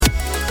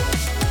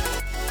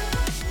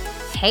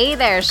Hey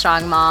there,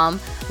 Strong Mom.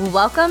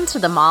 Welcome to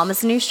the Mom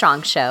is the New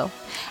Strong Show,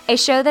 a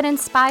show that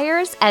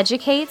inspires,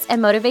 educates,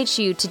 and motivates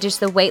you to ditch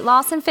the weight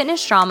loss and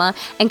fitness drama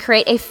and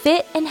create a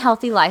fit and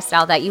healthy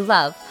lifestyle that you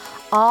love,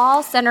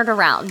 all centered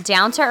around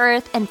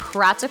down-to-earth and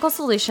practical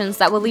solutions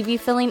that will leave you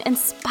feeling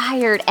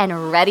inspired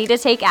and ready to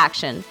take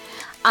action.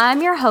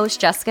 I'm your host,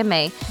 Jessica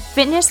May,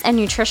 fitness and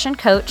nutrition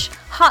coach,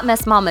 hot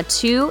mess mama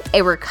too,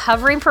 a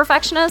recovering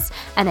perfectionist,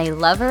 and a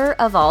lover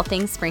of all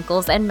things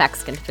sprinkles and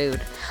Mexican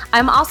food.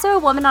 I'm also a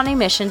woman on a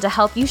mission to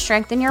help you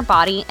strengthen your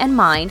body and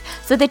mind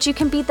so that you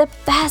can be the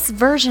best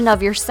version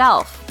of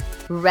yourself.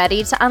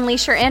 Ready to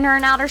unleash your inner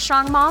and outer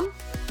strong mom?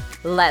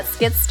 Let's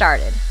get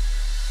started.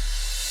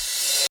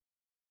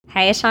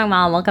 Hey, Strong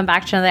Mom, welcome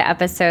back to another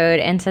episode.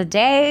 And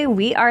today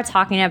we are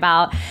talking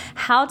about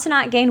how to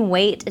not gain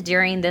weight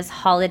during this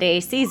holiday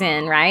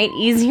season, right?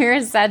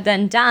 Easier said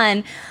than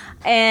done.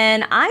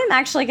 And I'm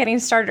actually getting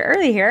started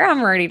early here.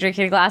 I'm already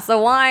drinking a glass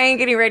of wine,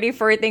 getting ready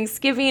for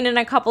Thanksgiving in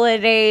a couple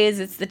of days.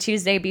 It's the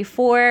Tuesday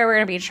before. We're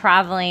going to be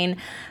traveling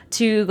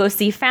to go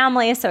see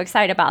family. So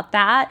excited about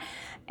that.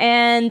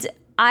 And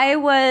I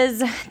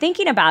was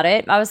thinking about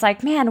it. I was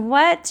like, man,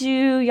 what do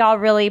y'all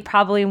really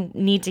probably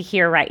need to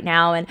hear right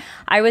now? And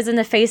I was in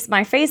my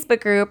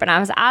Facebook group and I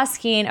was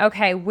asking,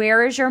 okay,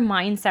 where is your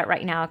mindset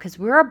right now? Because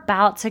we're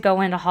about to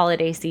go into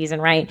holiday season,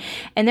 right?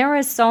 And there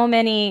was so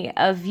many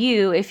of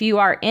you, if you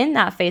are in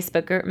that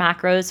Facebook group,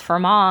 Macros for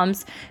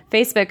Moms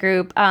Facebook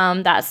group,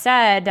 that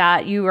said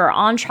that you were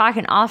on track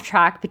and off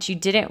track, but you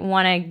didn't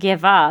want to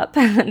give up,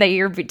 that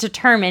you're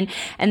determined.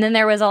 And then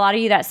there was a lot of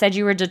you that said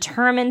you were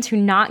determined to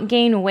not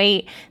gain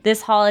weight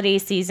this holiday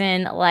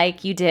season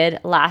like you did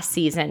last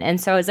season. And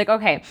so it's like,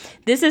 okay,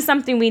 this is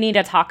something we need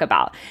to talk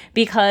about,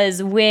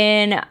 because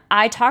when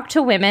I talk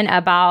to women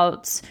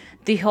about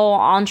the whole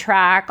on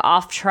track,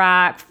 off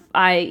track,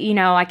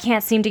 I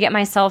can't seem to get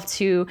myself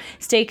to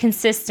stay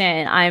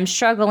consistent. I'm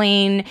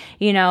struggling,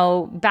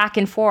 back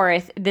and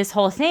forth, this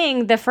whole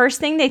thing. The first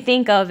thing they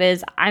think of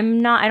is I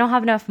don't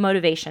have enough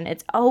motivation.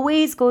 It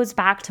always goes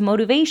back to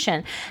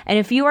motivation. And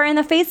if you are in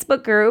the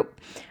Facebook group,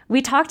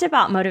 we talked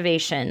about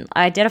motivation.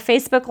 I did a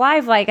Facebook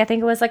Live, I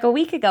think it was a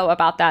week ago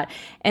about that,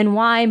 and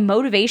why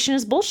motivation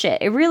is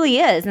bullshit. It really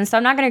is. And so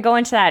I'm not going to go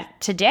into that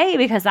today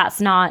because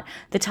that's not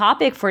the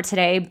topic for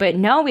today. But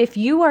no, if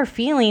you are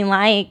feeling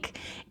like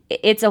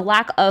it's a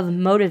lack of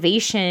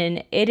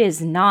motivation, it is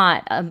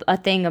not a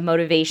thing of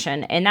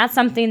motivation. And that's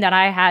something that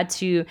I had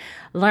to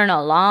learn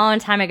a long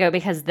time ago,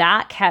 because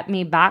that kept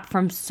me back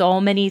from so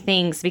many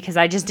things, because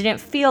I just didn't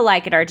feel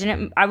like it,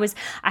 I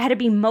had to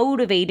be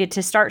motivated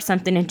to start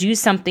something and do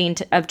something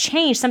of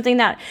change, something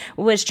that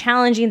was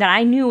challenging that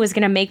I knew was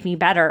going to make me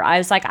better.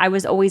 I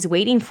was always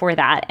waiting for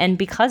that. And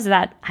because of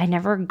that, I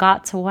never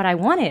got to what I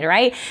wanted,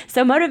 right?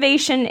 So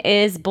motivation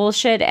is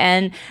bullshit,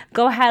 and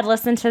go ahead,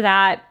 listen to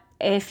that.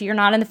 If you're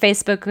not in the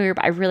Facebook group,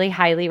 I really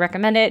highly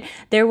recommend it.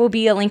 There will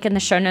be a link in the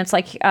show notes,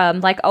 like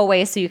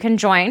always, so you can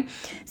join.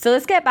 So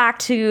let's get back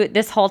to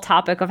this whole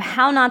topic of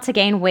how not to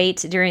gain weight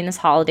during this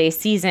holiday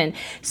season.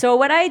 So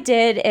what I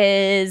did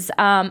is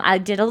I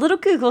did a little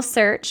Google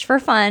search for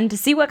fun to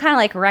see what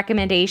kind of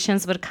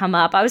recommendations would come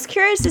up. I was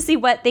curious to see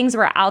what things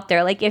were out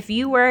there. If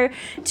you were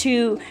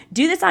to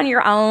do this on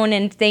your own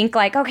and think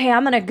okay,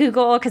 I'm going to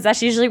Google, because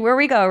that's usually where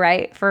we go,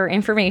 right, for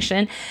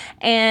information.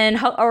 And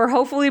or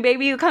hopefully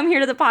maybe you come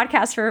here to the podcast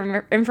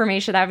for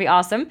information. That would be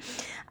awesome.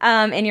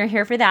 And you're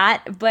here for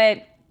that.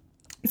 But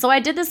so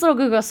I did this little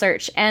Google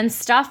search, and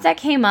stuff that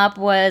came up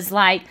was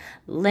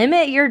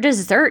limit your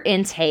dessert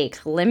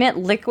intake, limit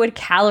liquid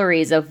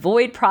calories,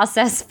 avoid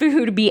processed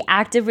food, be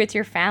active with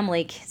your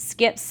family,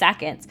 skip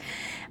seconds.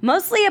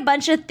 Mostly a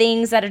bunch of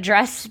things that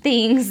address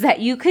things that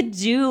you could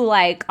do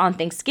on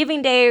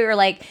Thanksgiving Day,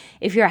 or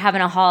if you're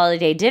having a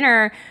holiday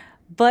dinner.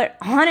 But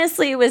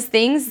honestly, it was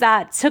things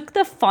that took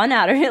the fun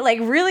out of it.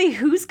 Really,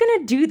 who's going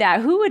to do that?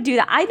 Who would do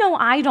that? I know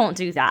I don't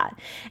do that.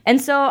 And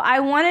so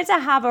I wanted to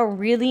have a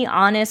really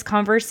honest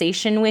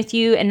conversation with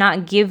you and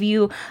not give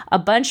you a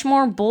bunch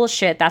more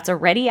bullshit that's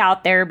already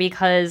out there,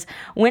 because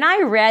when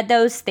I read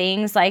those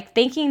things,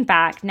 thinking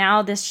back,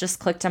 now this just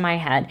clicked in my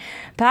head.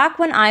 Back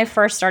when I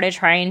first started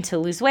trying to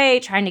lose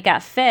weight, trying to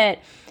get fit,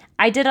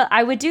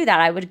 I would do that.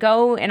 I would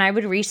go and I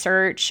would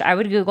research. I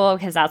would Google,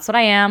 because that's what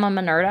I am. I'm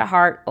a nerd at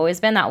heart.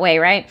 Always been that way,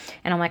 right?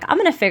 And I'm I'm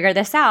going to figure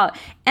this out.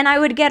 And I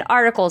would get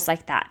articles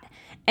like that.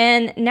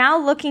 And now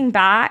looking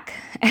back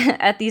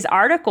at these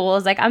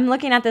articles, I'm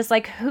looking at this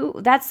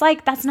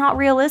that's not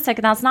realistic.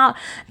 That's not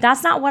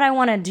what I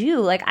want to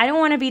do. I don't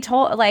want to be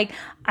told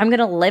I'm going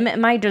to limit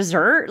my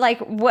dessert.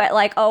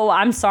 Oh,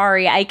 I'm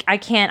sorry. I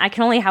can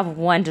only have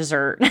one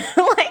dessert.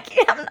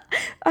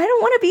 I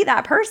don't want to be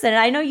that person. And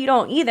I know you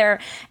don't either.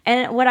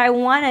 And what I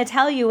want to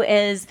tell you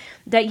is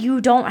that you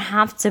don't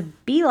have to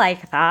be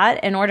like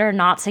that in order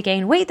not to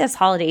gain weight this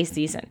holiday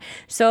season.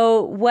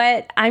 So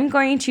what I'm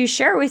going to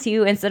share with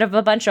you, instead of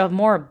a bunch of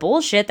more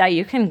bullshit that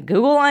you can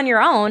Google on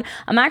your own,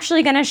 I'm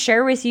actually going to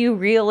share with you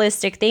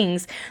realistic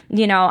things.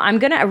 I'm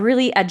going to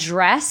really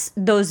address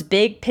those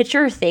big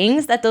picture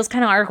things that those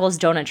kind of articles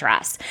don't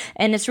address.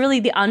 And it's really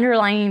the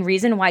underlying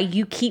reason why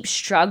you keep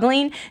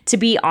struggling to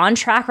be on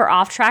track or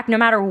off track, no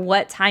matter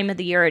what time of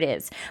the year it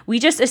is. We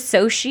just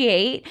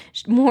associate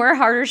more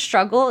harder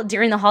struggle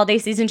during the holiday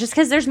season just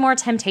because there's more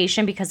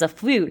temptation because of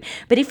food.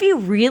 But if you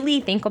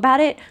really think about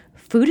it,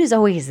 food is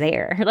always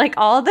there. Like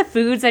all the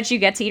foods that you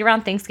get to eat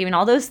around Thanksgiving,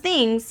 all those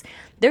things,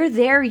 they're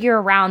there year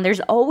round. There's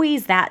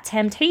always that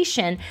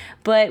temptation,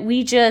 but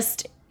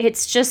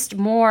it's just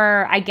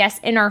more, I guess,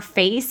 in our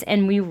face,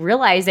 and we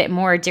realize it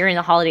more during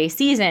the holiday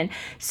season.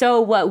 So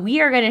what I'm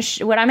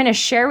going to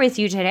share with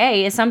you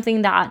today is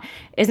something that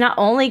is not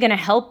only going to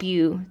help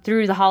you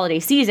through the holiday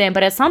season,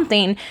 but it's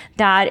something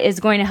that is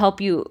going to help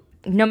you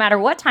no matter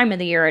what time of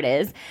the year it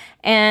is.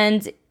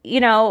 And,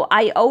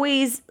 I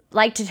always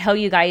like to tell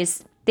you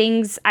guys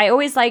things. I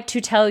always like to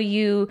tell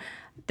you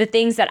the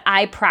things that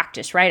I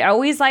practice, right? I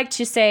always like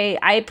to say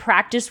I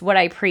practice what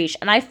I preach.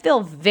 And I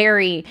feel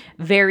very,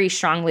 very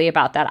strongly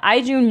about that.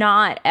 I do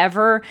not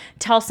ever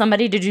tell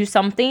somebody to do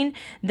something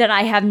that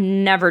I have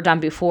never done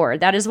before.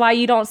 That is why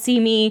you don't see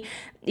me,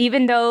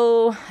 even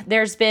though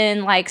there's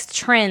been like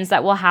trends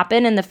that will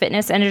happen in the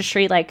fitness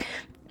industry, like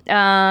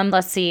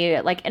let's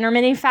see, like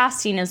intermittent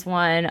fasting is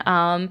one,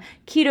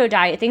 keto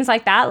diet, things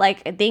like that,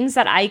 like things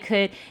that I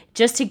could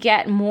just to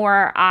get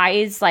more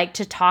eyes, like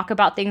to talk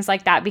about things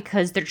like that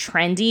because they're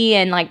trendy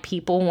and like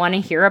people want to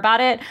hear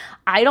about it.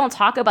 I don't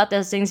talk about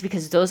those things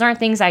because those aren't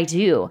things I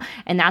do.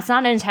 And that's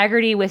not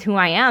integrity with who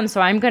I am. So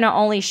I'm going to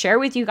only share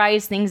with you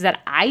guys things that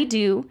I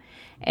do.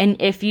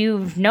 And if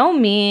you've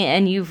known me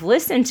and you've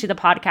listened to the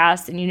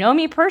podcast and you know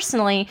me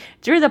personally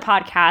through the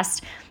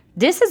podcast,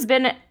 this has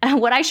been,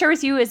 what I share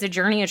with you is a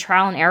journey of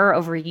trial and error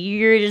over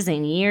years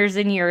and years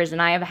and years.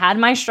 And I have had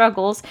my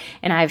struggles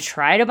and I've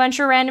tried a bunch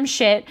of random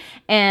shit.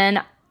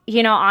 And,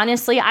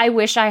 honestly, I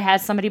wish I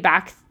had somebody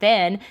back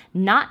then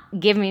not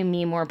giving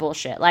me more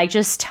bullshit. Like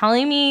just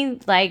telling me,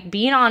 like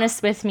being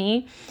honest with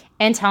me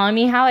and telling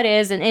me how it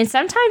is. And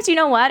sometimes, you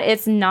know what?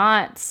 It's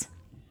not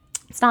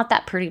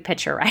that pretty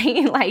picture,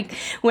 right? Like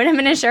what I'm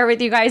going to share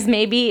with you guys,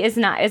 maybe it's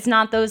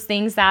not those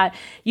things that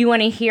you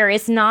want to hear.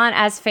 It's not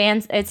as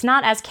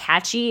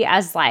catchy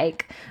as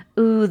like,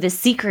 ooh, the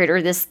secret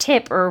or this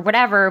tip or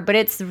whatever, but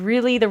it's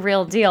really the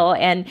real deal.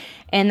 And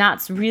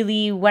that's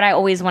really what I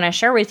always want to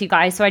share with you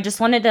guys. So I just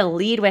wanted to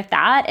lead with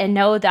that and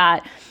know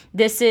that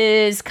this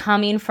is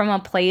coming from a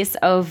place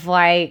of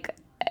like,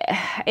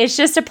 it's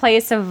just a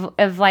place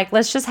of like,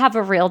 let's just have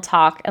a real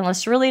talk and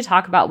let's really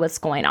talk about what's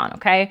going on.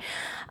 Okay.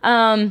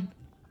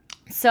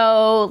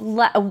 So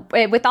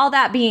with all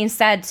that being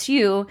said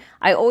too,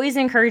 I always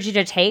encourage you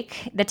to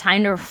take the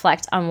time to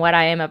reflect on what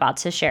I am about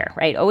to share,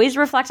 right? Always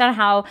reflect on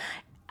how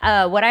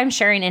what I'm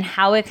sharing and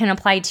how it can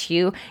apply to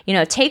you.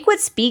 Take what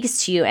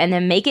speaks to you and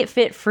then make it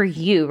fit for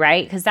you,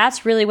 right? Because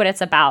that's really what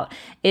it's about,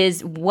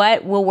 is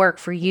what will work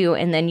for you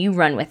and then you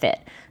run with it.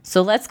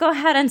 So let's go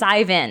ahead and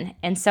dive in.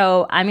 And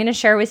so I'm going to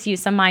share with you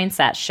some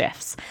mindset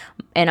shifts.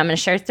 And I'm going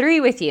to share 3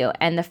 with you.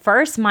 And the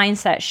first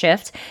mindset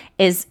shift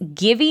is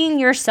giving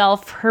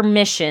yourself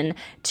permission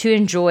to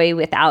enjoy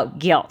without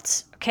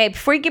guilt. Okay,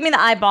 before you give me the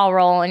eyeball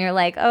roll and you're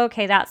like,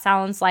 okay, that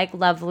sounds like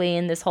lovely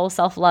and this whole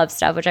self-love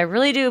stuff, which I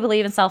really do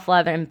believe in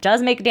self-love and it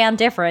does make a damn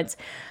difference.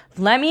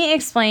 Let me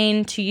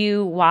explain to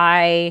you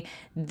why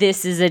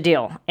this is a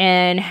deal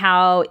and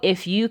how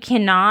if you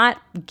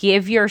cannot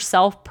give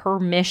yourself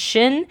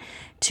permission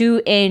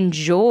to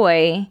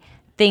enjoy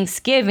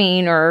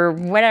Thanksgiving or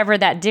whatever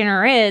that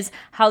dinner is,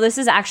 how this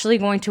is actually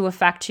going to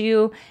affect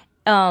you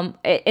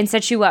and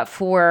set you up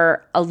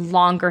for a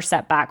longer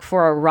setback,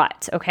 for a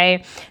rut,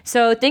 okay?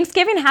 So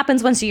Thanksgiving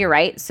happens once a year,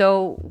 right?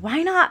 So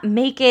why not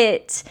make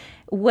it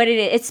what it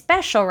is? It's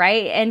special,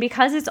 right? And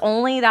because it's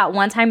only that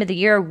one time of the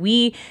year,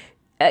 we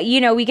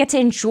get to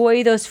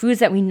enjoy those foods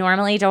that we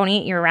normally don't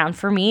eat year round.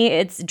 For me,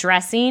 it's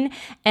dressing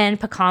and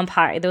pecan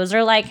pie. Those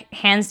are like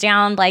hands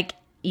down, like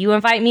you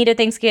invite me to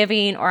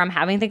Thanksgiving or I'm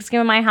having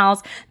Thanksgiving in my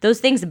house, those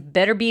things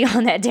better be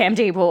on that damn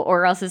table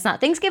or else it's not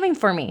Thanksgiving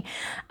for me.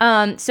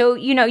 So,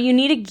 you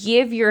need to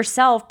give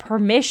yourself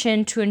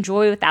permission to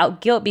enjoy without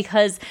guilt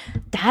because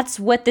that's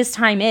what this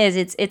time is.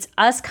 It's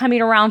us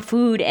coming around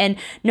food, and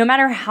no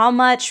matter how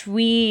much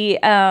we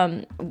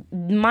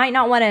might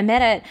not want to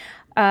admit it,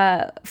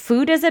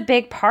 food is a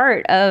big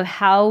part of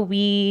how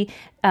we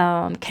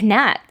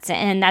connect,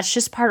 and that's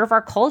just part of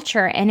our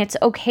culture, and it's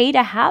okay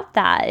to have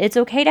that. It's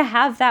okay to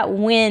have that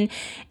when,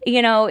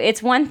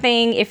 it's one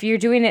thing if you're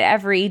doing it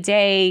every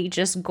day,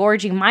 just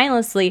gorging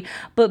mindlessly,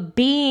 but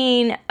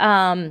being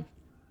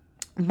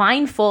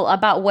mindful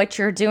about what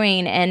you're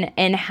doing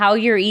and how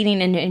you're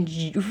eating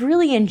and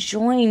really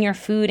enjoying your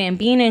food and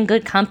being in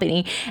good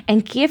company,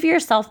 and give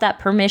yourself that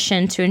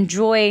permission to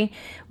enjoy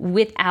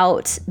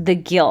without the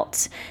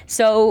guilt.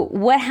 So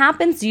what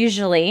happens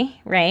usually,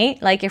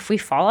 right? Like if we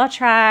fall off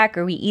track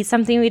or we eat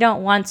something we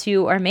don't want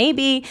to, or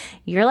maybe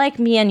you're like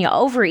me and you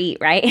overeat,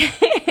 right?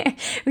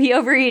 We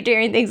overeat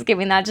during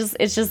Thanksgiving.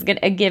 It's just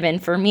a given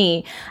for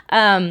me.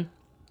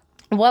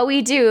 What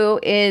we do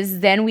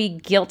is then we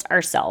guilt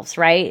ourselves,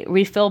 right?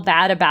 We feel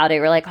bad about it.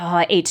 We're like, oh,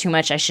 I ate too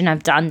much. I shouldn't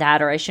have done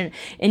that, or I shouldn't.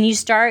 And you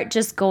start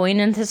just going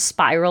into the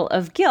spiral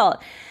of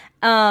guilt.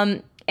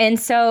 And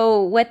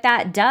so what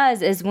that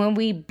does is when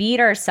we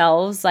beat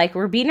ourselves, like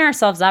we're beating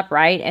ourselves up,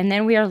 right? And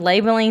then we are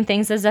labeling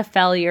things as a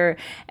failure.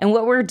 And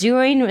what we're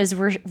doing is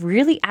we're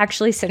really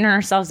actually setting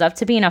ourselves up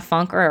to be in a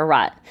funk or a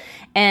rut.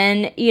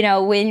 And,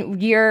 when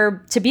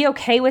you're to be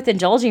okay with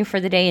indulging for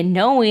the day and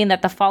knowing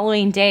that the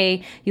following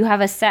day you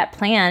have a set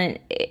plan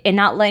and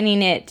not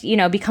letting it,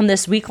 become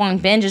this week-long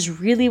binge is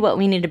really what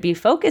we need to be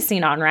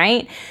focusing on,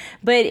 right?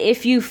 But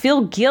if you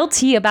feel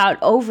guilty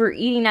about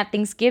overeating at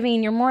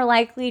Thanksgiving, you're more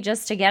likely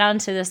just to get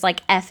onto this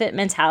like F it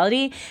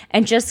mentality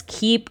and just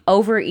keep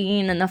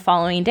overeating in the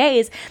following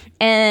days.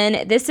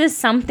 And this is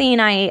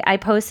something I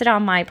posted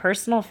on my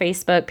personal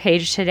Facebook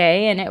page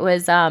today. And it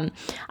was,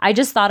 I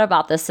just thought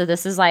about this. So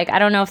this is like, I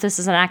don't know if this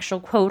is an actual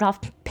quote off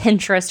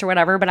Pinterest or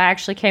whatever, but I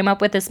actually came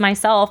up with this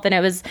myself. And it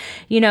was,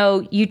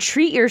 you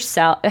treat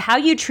yourself, how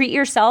you treat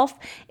yourself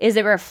is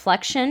a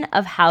reflection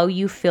of how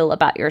you feel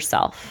about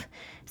yourself.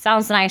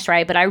 Sounds nice,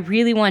 right? But I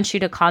really want you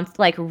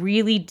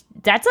to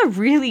that's a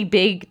really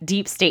big,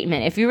 deep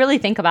statement. If you really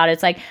think about it,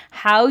 it's like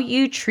how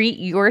you treat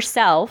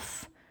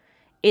yourself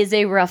is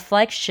a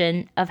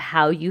reflection of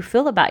how you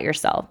feel about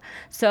yourself.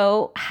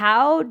 So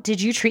how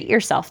did you treat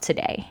yourself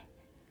today?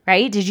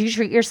 Right? Did you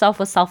treat yourself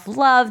with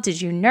self-love?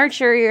 Did you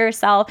nurture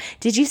yourself?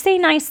 Did you say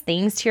nice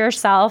things to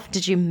yourself?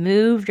 Did you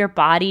move your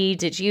body?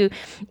 Did you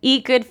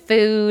eat good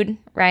food?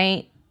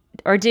 Right?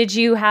 Or did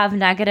you have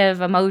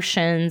negative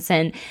emotions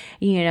and,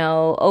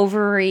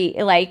 overeat,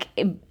 let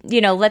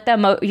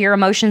your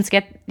emotions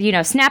get,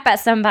 snap at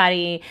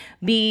somebody,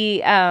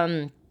 be,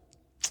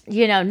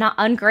 not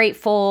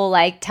ungrateful,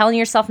 like telling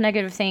yourself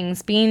negative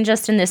things, being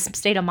just in this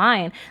state of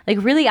mind.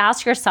 Like really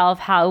ask yourself,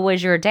 how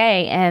was your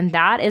day? And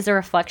that is a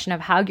reflection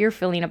of how you're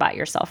feeling about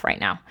yourself right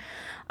now.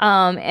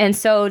 And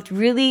so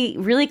really,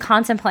 really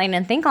contemplate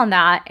and think on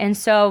that. And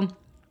so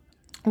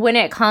when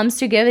it comes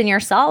to giving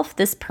yourself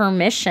this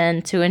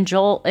permission to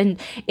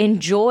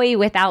enjoy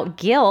without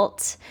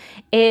guilt,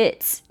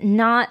 it's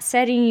not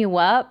setting you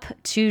up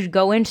to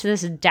go into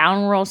this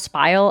downward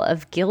spiral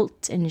of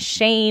guilt and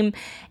shame.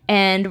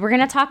 And we're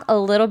going to talk a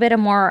little bit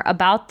more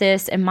about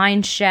this in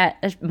mindset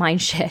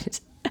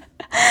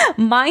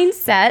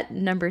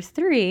number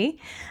 3.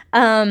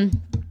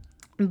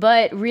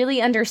 But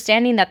really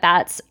understanding that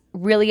that's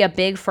really a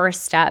big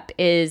first step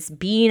is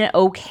being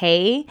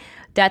okay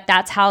that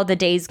that's how the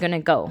day's going to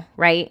go,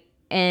 right?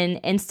 And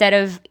instead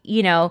of,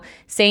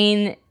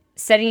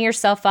 setting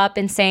yourself up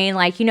and saying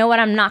like, you know what,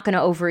 I'm not going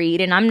to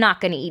overeat and I'm not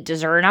going to eat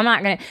dessert.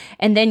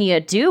 And then you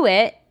do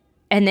it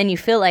and then you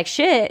feel like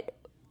shit,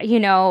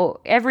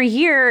 every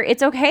year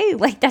it's okay.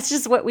 Like that's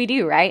just what we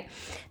do, right?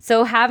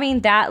 So having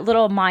that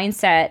little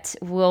mindset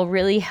will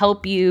really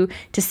help you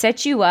to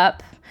set you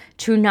up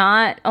to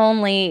not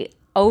only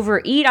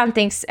overeat on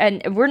things,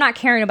 and we're not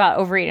caring about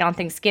overeating on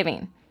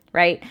Thanksgiving,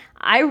 right?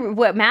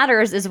 What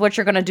matters is what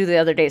you're going to do the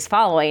other days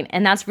following.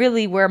 And that's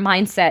really where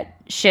mindset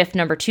shift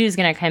number 2 is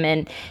going to come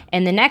in.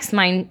 And the next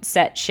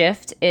mindset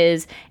shift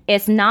is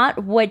it's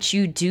not what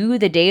you do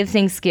the day of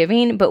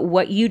Thanksgiving, but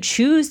what you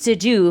choose to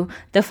do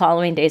the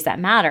following days that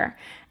matter.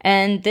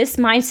 And this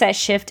mindset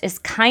shift is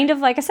kind of,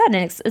 like I said,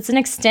 it's an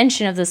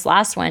extension of this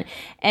last one.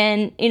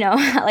 And,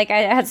 like I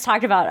had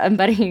talked about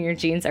unbuttoning your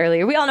jeans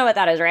earlier. We all know what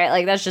that is, right?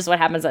 Like that's just what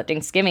happens at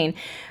Thanksgiving.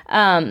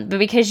 But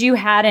because you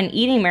had an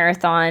eating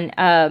marathon,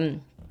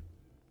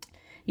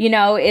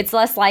 it's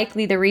less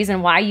likely the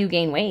reason why you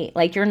gain weight.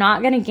 Like you're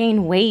not going to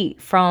gain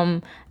weight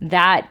from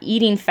that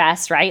eating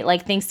fest, right?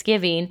 Like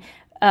Thanksgiving,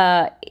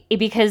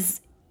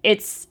 because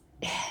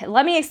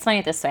let me explain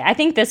it this way. I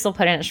think this will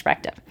put it in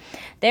perspective.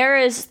 There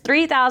is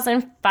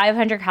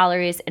 3,500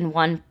 calories in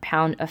 1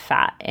 pound of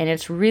fat, and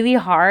it's really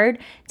hard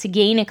to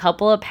gain a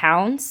couple of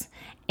pounds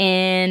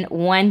in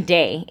one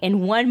day,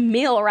 in one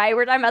meal, right?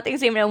 We're talking about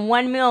Thanksgiving in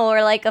one meal,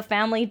 or like a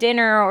family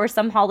dinner or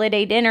some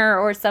holiday dinner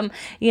or some,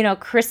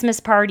 Christmas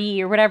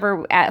party or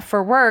whatever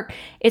for work.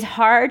 It's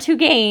hard to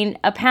gain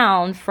a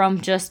pound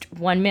from just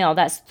one meal.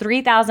 That's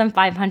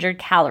 3,500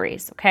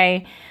 calories,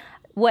 okay?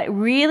 What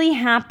really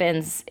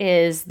happens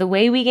is the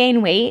way we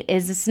gain weight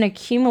is it's an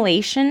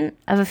accumulation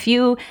of a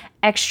few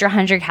extra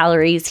 100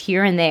 calories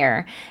here and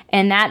there.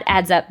 And that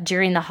adds up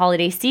during the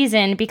holiday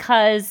season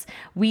because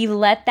we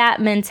let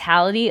that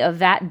mentality of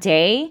that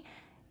day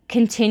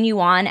continue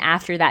on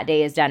after that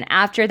day is done,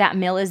 after that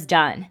meal is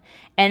done.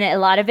 And a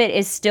lot of it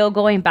is still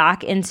going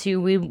back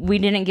into we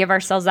didn't give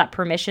ourselves that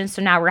permission.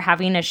 So now we're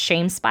having a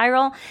shame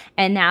spiral.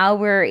 And now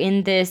we're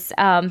in this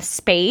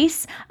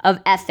space of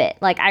F it.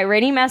 Like, I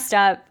already messed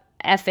up,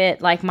 F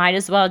it, like, might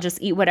as well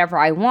just eat whatever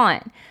I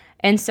want.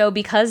 And so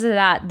because of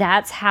that,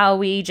 that's how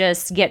we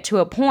just get to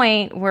a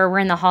point where we're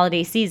in the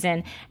holiday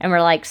season and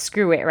we're like,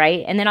 screw it,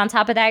 right? And then on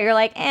top of that, you're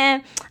like,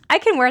 I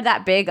can wear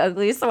that big,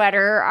 ugly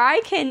sweater. Or I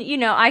can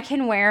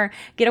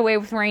get away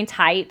with wearing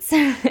tights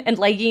and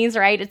leggings,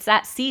 right? It's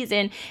that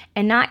season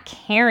and not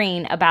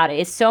caring about it.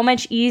 It's so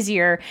much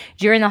easier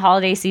during the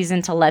holiday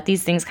season to let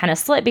these things kind of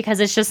slip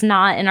because it's just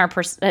not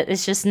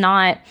it's just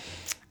not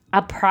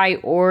a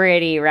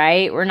priority,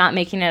 right? We're not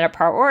making it a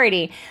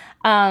priority.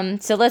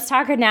 So let's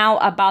talk now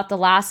about the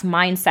last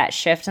mindset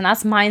shift, and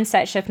that's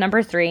mindset shift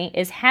number 3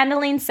 is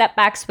handling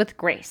setbacks with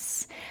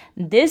grace.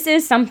 This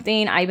is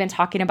something I've been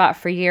talking about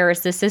for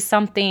years. This is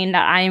something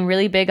that I am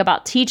really big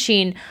about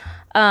teaching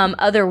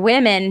other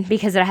women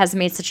because it has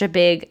made such a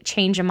big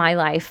change in my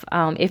life.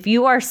 If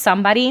you are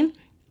somebody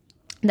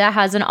that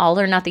has an all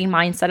or nothing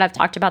mindset, I've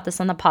talked about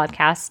this on the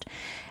podcast,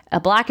 a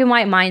black and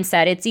white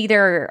mindset, it's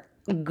either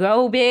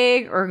go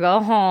big or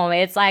go home.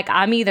 It's like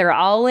I'm either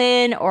all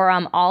in or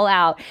I'm all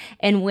out.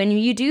 And when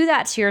you do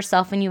that to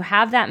yourself and you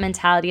have that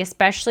mentality,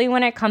 especially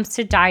when it comes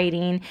to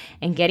dieting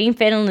and getting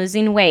fit and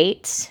losing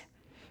weight,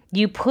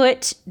 you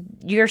put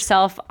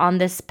yourself on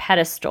this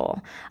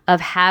pedestal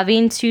of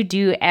having to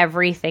do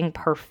everything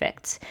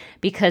perfect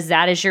because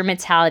that is your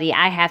mentality.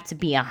 I have to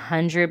be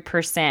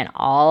 100%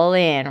 all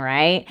in,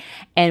 right?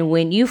 And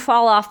when you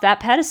fall off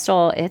that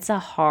pedestal, it's a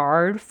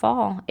hard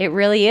fall. It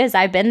really is.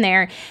 I've been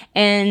there.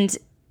 And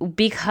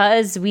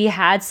because we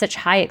had such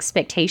high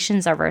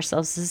expectations of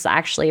ourselves, this is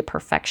actually a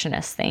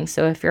perfectionist thing.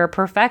 So if you're a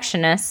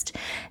perfectionist,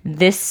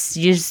 this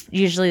is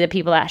usually the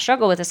people that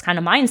struggle with this kind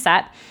of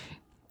mindset.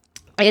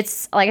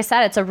 It's, like I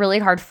said, it's a really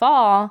hard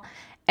fall,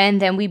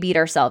 and then we beat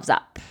ourselves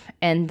up.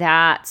 And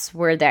that's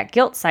where that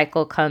guilt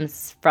cycle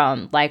comes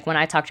from, like when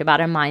I talked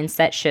about a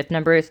mindset shift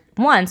number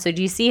 1. So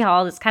do you see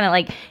how it's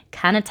kind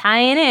of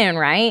tying in,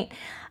 right?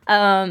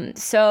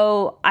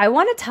 So I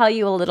want to tell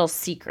you a little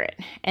secret,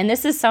 and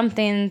this is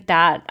something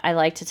that I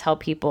like to tell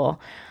people.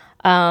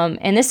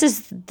 And this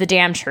is the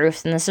damn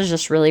truth, and this is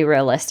just really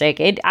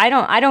realistic. I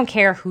don't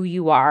care who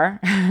you are.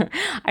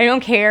 I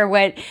don't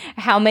care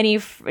how many,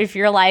 if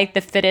you're like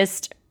the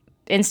fittest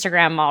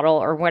Instagram model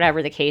or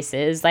whatever the case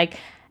is, like,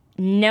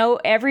 no,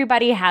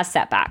 everybody has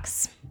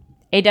setbacks.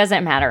 It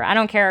doesn't matter. I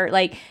don't care.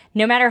 Like,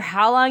 no matter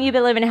how long you've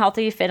been living a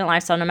healthy, fit, and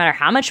lifestyle, no matter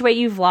how much weight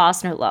you've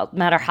lost, no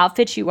matter how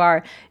fit you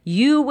are,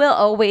 you will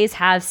always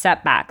have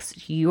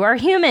setbacks. You are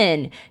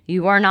human.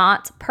 You are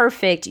not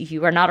perfect.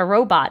 You are not a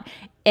robot.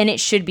 And it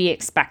should be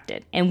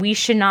expected. And we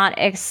should not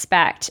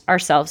expect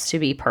ourselves to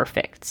be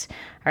perfect.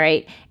 All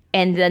right.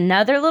 And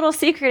another little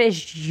secret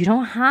is you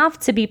don't have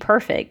to be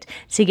perfect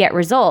to get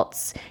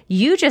results.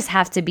 You just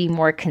have to be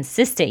more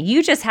consistent.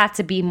 You just have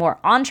to be more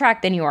on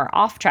track than you are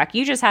off track.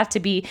 You just have to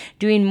be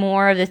doing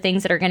more of the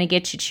things that are going to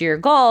get you to your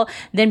goal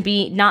than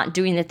be not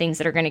doing the things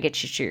that are going to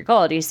get you to your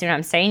goal. Do you see what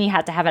I'm saying? You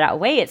have to have it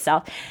outweigh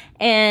itself.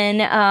 And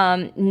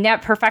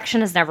net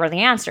perfection is never the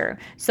answer.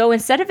 So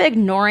instead of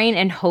ignoring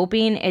and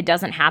hoping it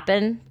doesn't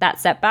happen, that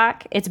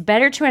setback, it's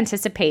better to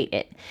anticipate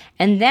it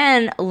and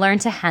then learn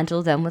to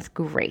handle them with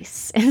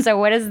grace. And so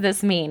what does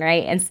this mean,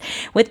 right? And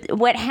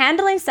what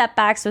handling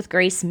setbacks with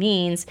grace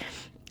means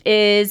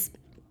is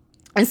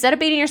instead of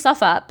beating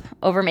yourself up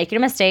over making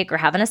a mistake or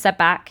having a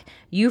setback,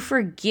 you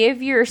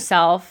forgive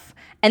yourself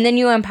and then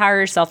you empower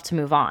yourself to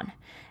move on.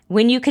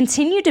 When you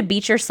continue to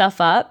beat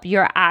yourself up,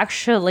 you're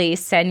actually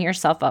setting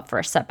yourself up for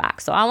a setback.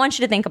 So I want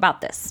you to think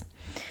about this.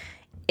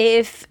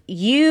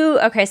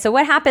 So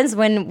what happens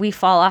when we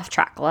fall off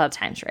track a lot of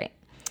times, right?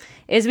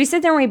 Is we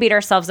sit there and we beat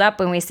ourselves up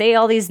and we say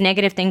all these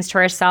negative things to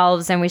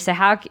ourselves and we say,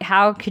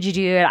 how could you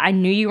do it? I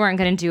knew you weren't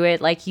going to do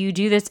it. Like, you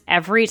do this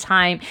every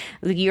time.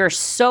 You're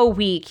so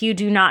weak. You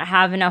do not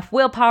have enough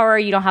willpower.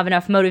 You don't have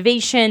enough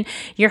motivation.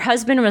 Your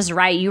husband was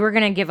right. You were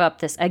going to give up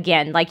this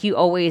again, like you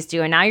always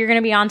do. And now you're going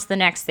to be on to the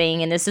next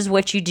thing. And this is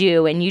what you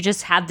do. And you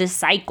just have this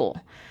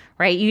cycle.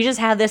 Right? You just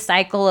have this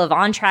cycle of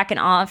on track and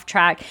off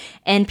track.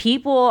 And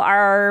people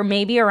are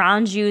maybe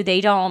around you,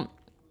 they don't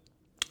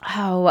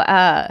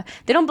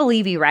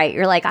believe you, right?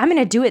 You're like, I'm going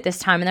to do it this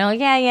time. And they're like,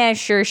 yeah,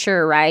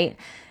 sure, right?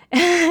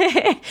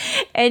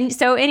 And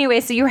so anyway,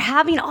 so you're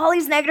having all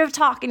these negative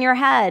talk in your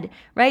head,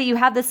 right? You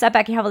have this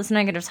setback, you have this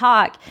negative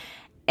talk,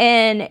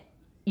 and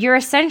you're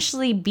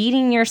essentially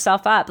beating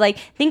yourself up. Like,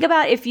 think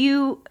about if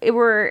you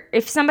were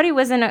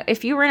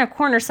in a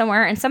corner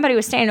somewhere and somebody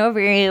was standing over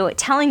you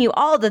telling you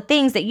all the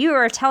things that you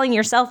are telling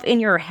yourself in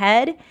your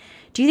head.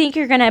 Do you think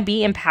you're going to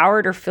be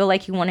empowered or feel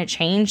like you want to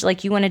change,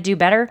 like you want to do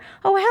better?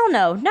 Oh, hell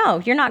no. No,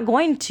 you're not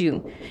going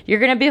to. You're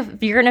going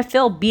to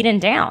feel beaten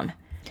down.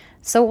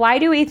 So why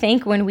do we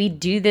think when we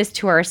do this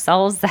to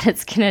ourselves that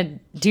it's going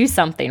to do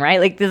something, right?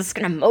 Like this is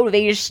going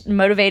to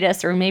motivate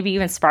us or maybe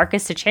even spark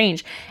us to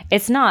change.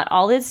 It's not.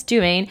 All it's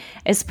doing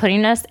is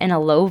putting us in a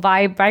low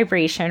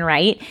vibration,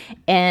 right?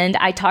 And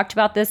I talked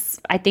about this,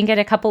 I think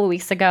a couple of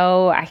weeks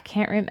ago. I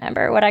can't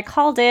remember what I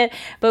called it,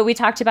 but we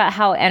talked about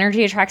how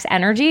energy attracts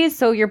energy.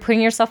 So you're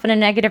putting yourself in a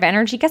negative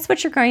energy. Guess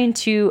what you're going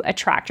to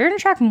attract? You're going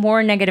to attract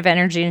more negative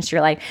energy into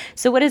your life.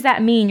 So what does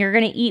that mean? You're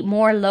going to eat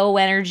more low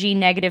energy,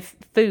 negative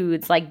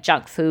foods like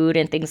junk food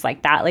and things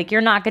like that. Like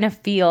you're not going to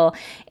feel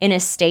in a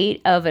state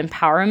of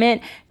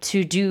empowerment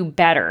to do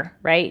better,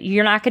 right?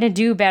 You're not going to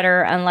do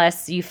better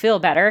unless you feel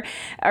better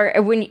or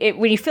when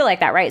you feel like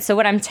that, right? So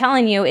what I'm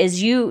telling you is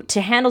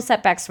to handle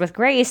setbacks with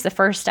grace, the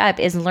first step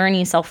is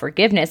learning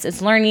self-forgiveness.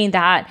 It's learning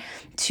that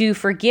to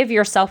forgive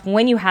yourself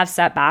when you have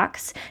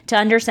setbacks, to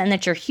understand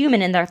that you're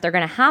human and that they're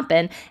going to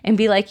happen and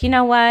be like, you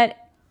know what?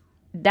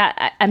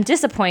 That I'm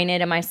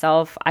disappointed in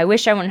myself. I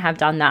wish I wouldn't have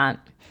done that.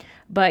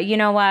 But you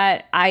know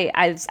what?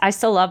 I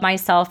still love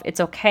myself. It's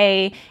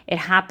okay. It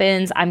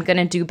happens. I'm going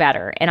to do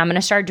better. And I'm going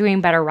to start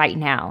doing better right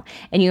now.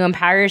 And you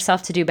empower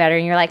yourself to do better.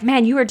 And you're like,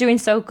 man, you are doing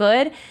so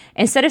good.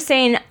 Instead of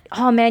saying,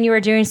 oh man, you are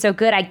doing so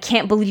good. I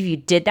can't believe you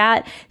did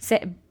that.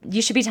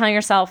 You should be telling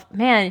yourself,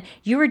 man,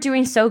 you were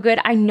doing so good.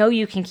 I know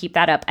you can keep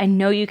that up. I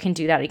know you can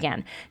do that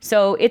again.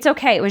 So it's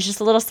okay. It was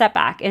just a little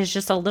setback. It's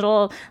just a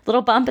little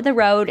bump in the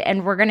road,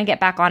 and we're going to get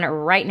back on it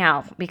right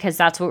now because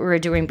that's what we were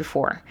doing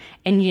before.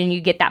 And you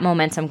get that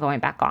momentum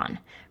going back on,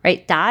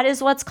 right? That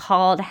is what's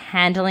called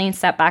handling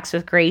setbacks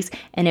with grace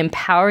and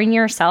empowering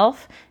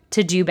yourself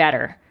to do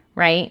better,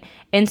 right?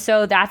 And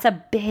so that's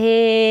a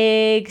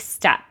big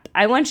step.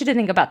 I want you to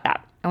think about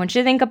that. I want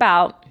you to think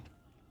about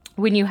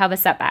when you have a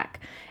setback.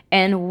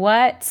 And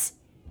let's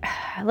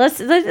you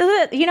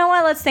know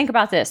what? Let's think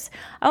about this.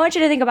 I want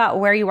you to think about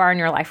where you are in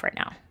your life right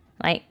now.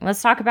 Like, let's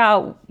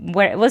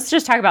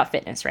just talk about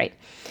fitness, right?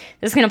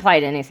 This can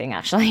apply to anything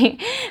actually.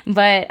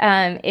 But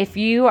if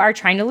you are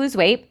trying to lose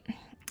weight,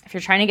 if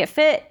you're trying to get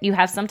fit, you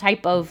have some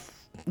type of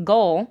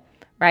goal,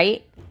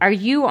 right? Are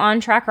you on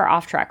track or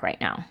off track right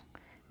now?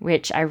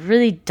 Which I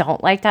really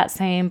don't like that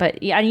saying,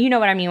 but yeah, you know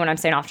what I mean when I'm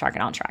saying off track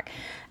and on track.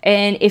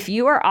 And if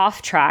you are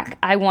off track,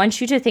 I want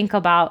you to think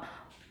about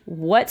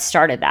what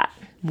started that.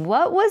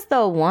 What was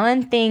the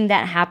one thing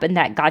that happened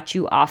that got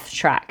you off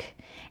track?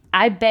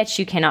 I bet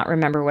you cannot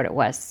remember what it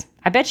was.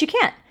 I bet you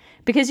can't,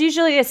 because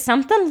usually it's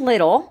something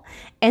little,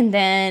 and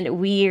then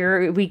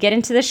we get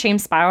into the shame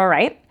spiral,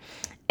 right?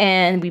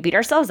 And we beat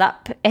ourselves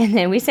up, and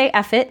then we say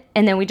F it,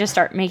 and then we just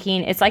start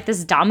making, it's like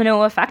this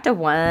domino effect of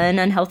one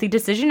unhealthy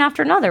decision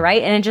after another,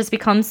 right? And it just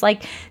becomes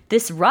like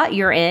this rut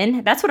you're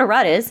in. That's what a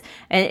rut is.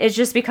 And it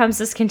just becomes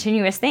this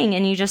continuous thing,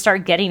 and you just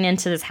start getting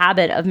into this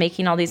habit of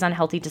making all these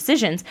unhealthy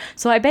decisions.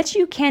 So I bet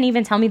you can't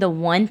even tell me the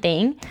one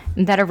thing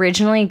that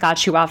originally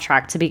got you off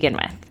track to begin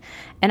with.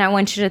 And I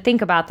want you to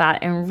think about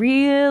that and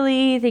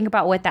really think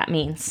about what that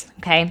means,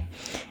 okay?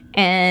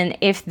 And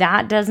if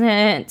that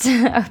doesn't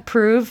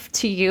prove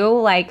to you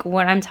like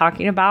what I'm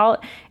talking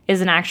about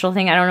is an actual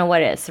thing, I don't know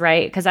what is,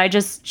 right? Because I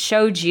just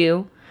showed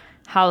you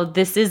how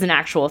this is an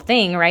actual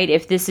thing, right?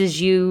 If this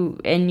is you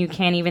and you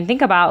can't even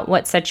think about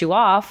what set you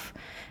off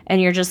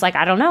and you're just like,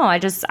 I don't know, I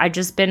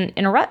just been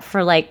in a rut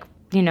for like,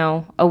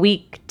 a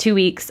week, 2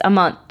 weeks, a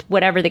month,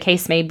 whatever the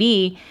case may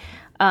be.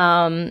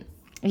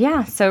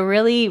 Yeah, so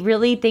really,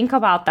 really think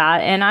about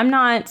that. And I'm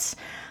not...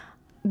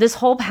 This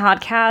whole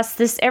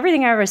podcast,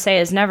 everything I ever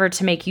say is never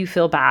to make you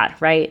feel bad,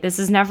 right? This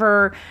is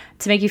never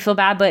to make you feel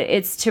bad, but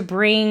it's to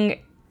bring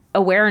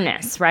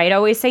awareness, right? I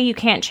always say you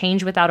can't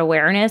change without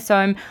awareness. So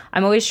I'm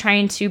always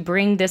trying to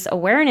bring this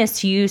awareness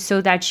to you so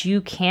that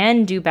you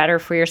can do better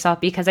for yourself,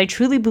 because I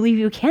truly believe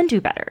you can do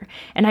better.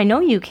 And I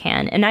know you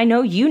can. And I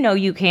know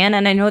you can.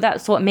 And I know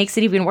that's what makes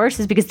it even worse,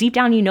 is because deep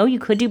down you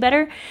could do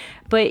better,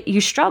 but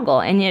you struggle.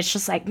 And it's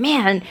just like,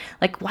 man,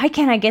 like, why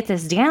can't I get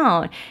this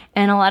down?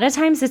 And a lot of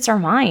times it's our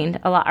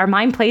mind. Our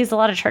mind plays a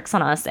lot of tricks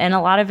on us. And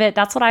a lot of it,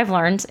 that's what I've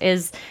learned,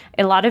 is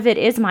a lot of it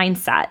is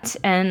mindset.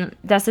 And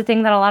that's the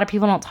thing that a lot of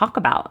people don't talk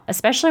about,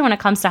 especially when it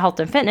comes to health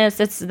and fitness.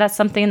 That's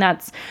something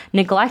that's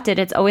neglected.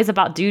 It's always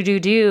about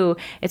do.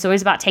 It's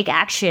always about take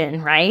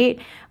action, right?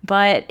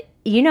 But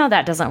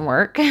that doesn't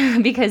work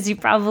because you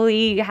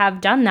probably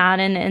have done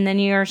that, and then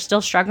you're still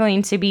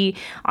struggling to be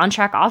on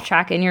track, off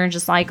track, and you're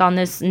just like on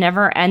this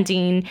never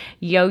ending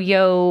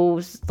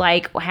yo-yo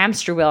like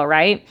hamster wheel,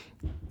 right?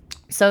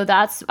 So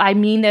I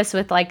mean this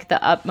with like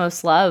the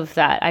utmost love,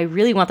 that I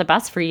really want the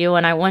best for you,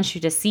 and I want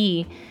you to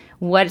see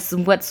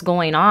what's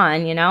going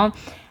on,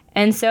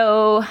 And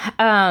so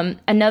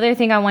another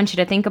thing I want you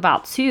to think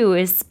about too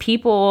is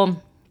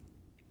people,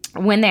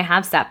 when they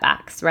have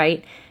setbacks,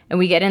 right? And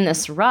we get in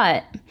this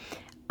rut,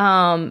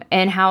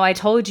 and how I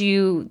told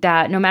you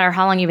that no matter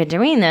how long you've been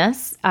doing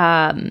this,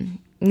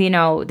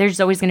 there's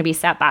always going to be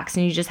setbacks,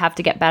 and you just have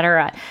to get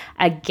better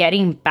at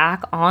getting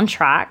back on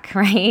track,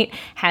 right?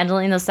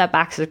 Handling those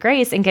setbacks with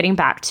grace and getting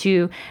back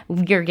to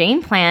your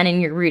game plan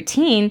and your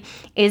routine,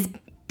 is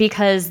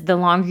because the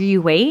longer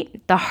you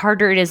wait, the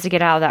harder it is to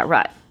get out of that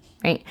rut,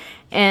 right?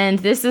 And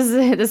this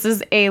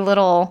is a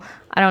little,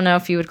 I don't know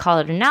if you would call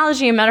it an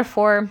analogy, a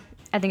metaphor.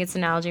 I think it's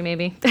an analogy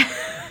maybe.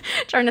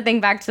 Trying to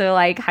think back to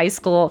like high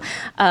school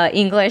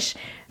English.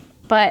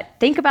 But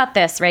think about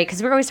this, right?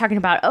 Because we're always talking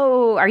about,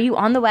 oh, are you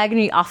on the wagon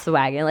or are you off the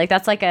wagon? Like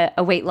that's like a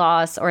weight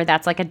loss, or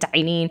that's like a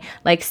dieting,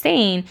 like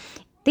saying.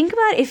 Think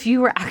about if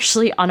you were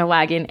actually on a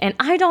wagon. And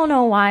I don't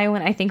know why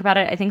when I think about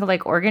it, I think of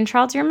like Oregon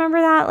Trail. Do you remember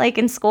that? Like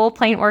in school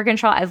playing Oregon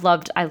Trail, I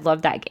loved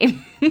that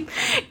game.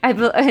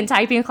 In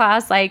typing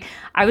class, like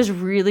I was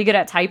really good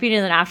at typing.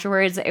 And then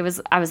afterwards I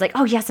was like,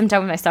 oh yes, I'm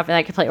done with my stuff and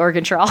I could play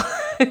Oregon Trail.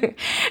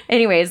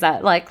 Anyways,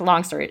 that like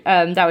long story.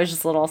 That was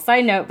just a little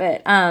side note,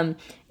 but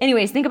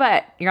anyways, think about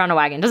it. You're on a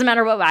wagon. Doesn't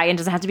matter what wagon.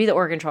 Doesn't have to be the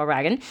Oregon Trail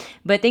wagon.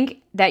 But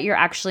think that you're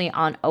actually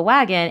on a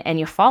wagon and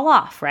you fall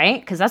off, right?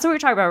 Because that's what we're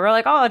talking about. We're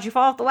like, oh, did you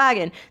fall off the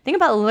wagon? Think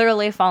about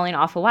literally falling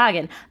off a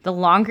wagon. The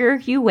longer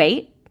you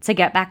wait to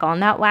get back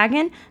on that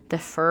wagon, the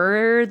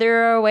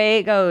further away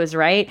it goes,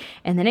 right?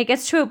 And then it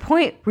gets to a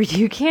point where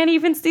you can't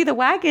even see the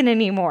wagon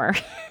anymore,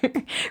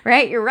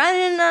 right? You're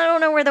running, I don't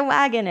know where the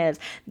wagon is.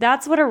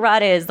 That's what a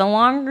rut is. The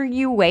longer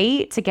you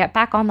wait to get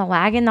back on the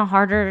wagon, the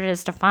harder it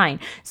is to find.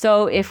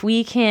 So if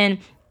we can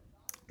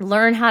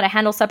learn how to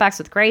handle setbacks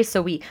with grace,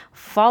 so we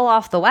fall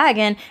off the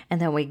wagon and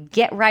then we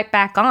get right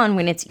back on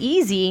when it's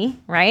easy,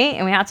 right?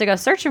 And we have to go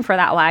searching for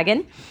that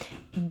wagon,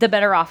 the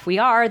better off we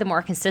are, the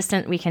more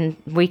consistent we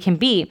can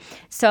be.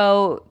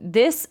 So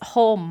this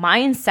whole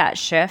mindset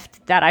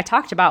shift that I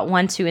talked about,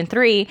 1, 2, and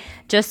 3,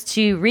 just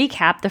to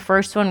recap, the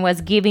first one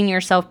was giving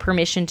yourself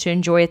permission to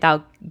enjoy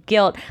without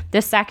guilt.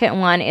 The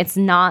second one, it's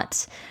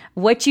not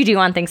what you do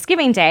on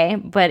Thanksgiving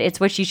Day, but it's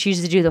what you choose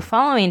to do the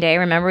following day.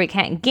 Remember, we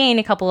can't gain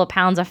a couple of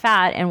pounds of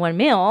fat in one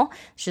meal.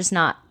 It's just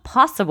not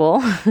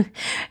possible.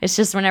 It's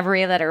just whenever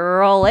we let it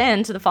roll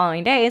into the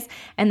following days.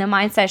 And the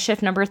mindset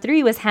shift number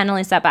 3 was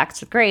handling setbacks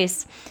with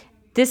grace.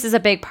 This is a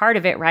big part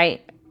of it,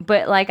 right?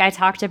 But like I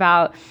talked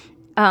about,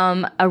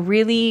 a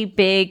really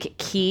big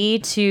key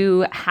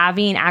to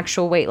having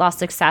actual weight loss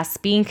success,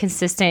 being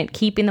consistent,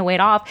 keeping the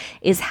weight off,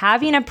 is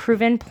having a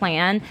proven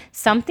plan,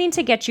 something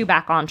to get you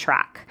back on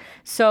track.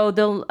 So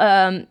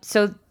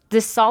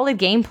this solid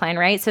game plan,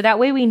 right? So that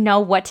way we know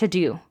what to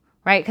do,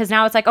 right? Because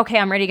now it's like, okay,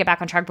 I'm ready to get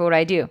back on track, but what do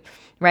I do,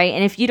 right?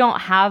 And if you don't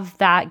have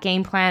that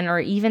game plan or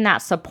even that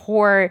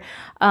support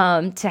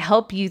to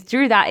help you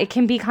through that, it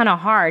can be kind of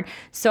hard.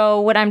 So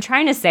what I'm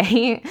trying to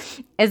say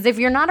is if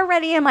you're not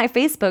already in my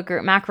Facebook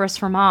group, Macros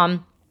for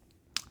Mom,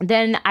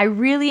 then I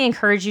really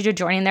encourage you to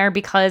join in there,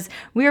 because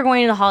we are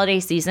going into the holiday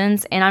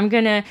seasons and I'm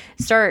going to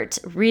start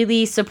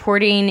really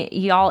supporting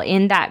y'all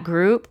in that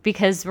group,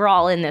 because we're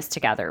all in this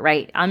together,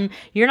 right?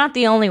 You're not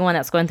the only one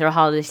that's going through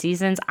holiday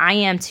seasons. I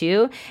am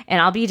too. And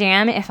I'll be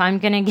damned if I'm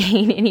going to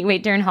gain any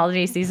weight during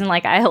holiday season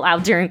like I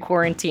allowed during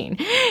quarantine,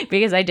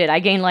 because I did. I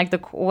gained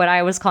like what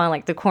I was calling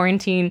like the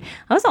quarantine.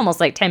 I was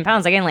almost like 10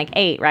 pounds. I gained like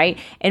 8, right?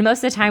 And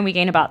most of the time we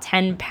gain about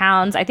 10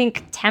 pounds. I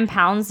think 10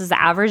 pounds is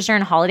the average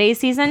during holiday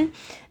season.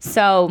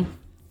 So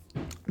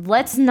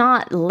let's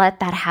not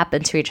let that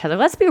happen to each other.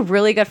 Let's be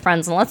really good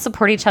friends and let's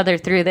support each other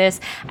through this,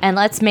 and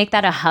let's make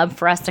that a hub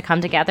for us to come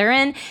together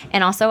in.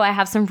 And also, I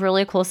have some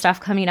really cool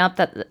stuff coming up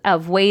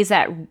of ways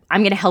that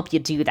I'm going to help you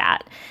do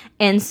that.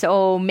 And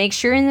so make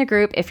sure you're in the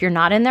group. If you're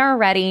not in there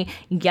already,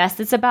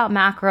 yes, it's about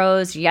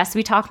macros. Yes,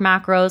 we talk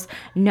macros.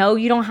 No,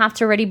 you don't have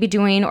to already be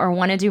doing or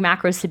want to do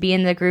macros to be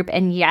in the group.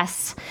 And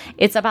yes,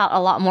 it's about a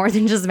lot more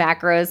than just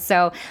macros.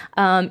 So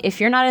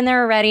if you're not in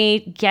there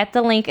already, get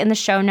the link in the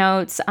show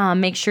notes.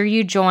 Make sure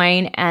you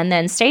join, and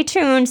then stay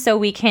tuned so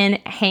we can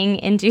hang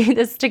and do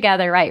this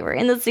together, right? We're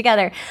in this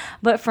together.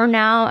 But for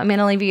now, I'm going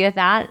to leave you with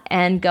that,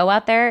 and go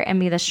out there and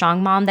be the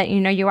strong mom that you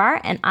know you are.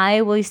 And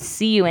I will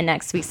see you in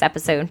next week's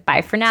episode.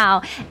 Bye for now.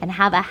 And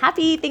have a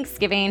happy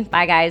Thanksgiving.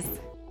 Bye, guys.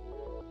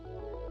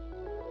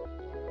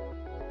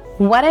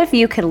 What if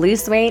you could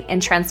lose weight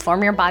and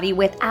transform your body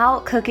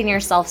without cooking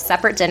yourself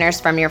separate dinners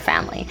from your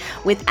family,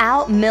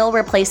 without meal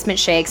replacement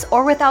shakes,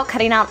 or without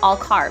cutting out all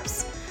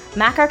carbs?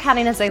 Macro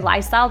counting is a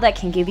lifestyle that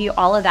can give you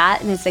all of that,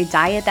 and it's a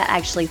diet that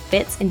actually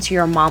fits into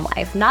your mom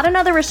life, not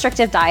another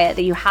restrictive diet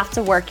that you have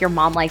to work your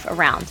mom life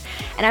around.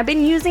 And I've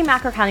been using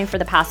macro counting for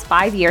the past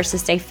 5 years to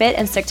stay fit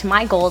and stick to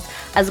my goals,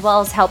 as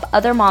well as help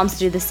other moms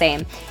do the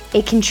same.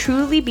 It can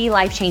truly be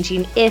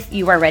life-changing if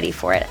you are ready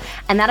for it.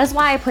 And that is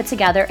why I put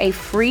together a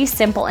free,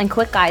 simple, and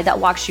quick guide that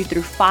walks you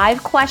through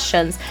 5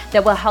 questions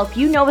that will help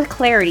you know with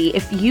clarity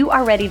if you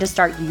are ready to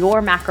start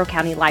your macro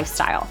counting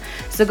lifestyle.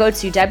 So go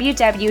to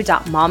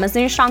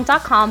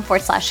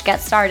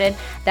www.mamasnewstrong.com/get started.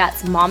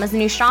 That's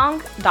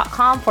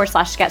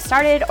mamasnewstrong.com/get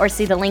started, or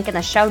see the link in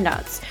the show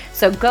notes.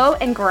 So go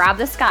and grab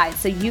this guide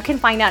so you can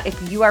find out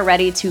if you are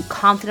ready to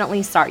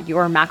confidently start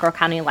your macro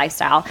counting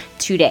lifestyle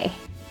today.